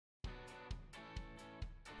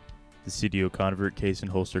The Seidio convert case and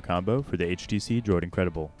holster combo for the HTC Droid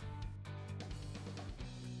Incredible.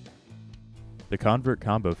 The convert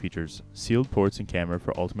combo features sealed ports and camera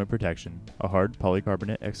for ultimate protection, a hard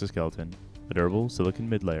polycarbonate exoskeleton, a durable silicon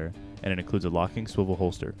mid-layer, and it includes a locking swivel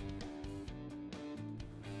holster.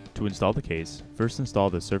 To install the case, first install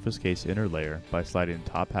the surface case inner layer by sliding the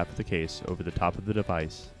top half of the case over the top of the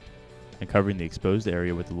device and covering the exposed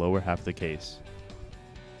area with the lower half of the case.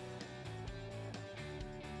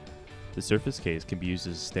 The surface case can be used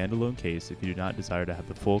as a standalone case if you do not desire to have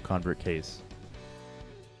the full convert case.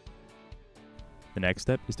 The next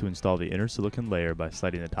step is to install the inner silicon layer by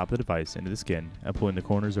sliding the top of the device into the skin and pulling the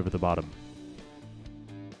corners over the bottom.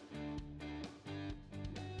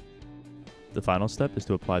 The final step is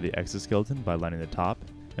to apply the exoskeleton by lining the top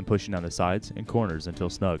and pushing on the sides and corners until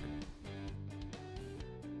snug.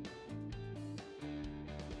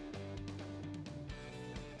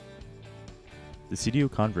 The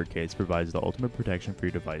Seidio convert case provides the ultimate protection for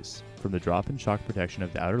your device, from the drop and shock protection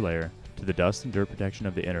of the outer layer to the dust and dirt protection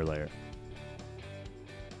of the inner layer.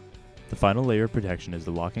 The final layer of protection is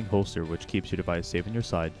the locking holster, which keeps your device safe on your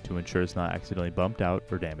side to ensure it's not accidentally bumped out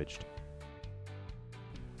or damaged.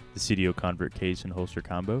 The Seidio convert case and holster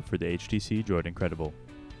combo for the HTC Droid Incredible.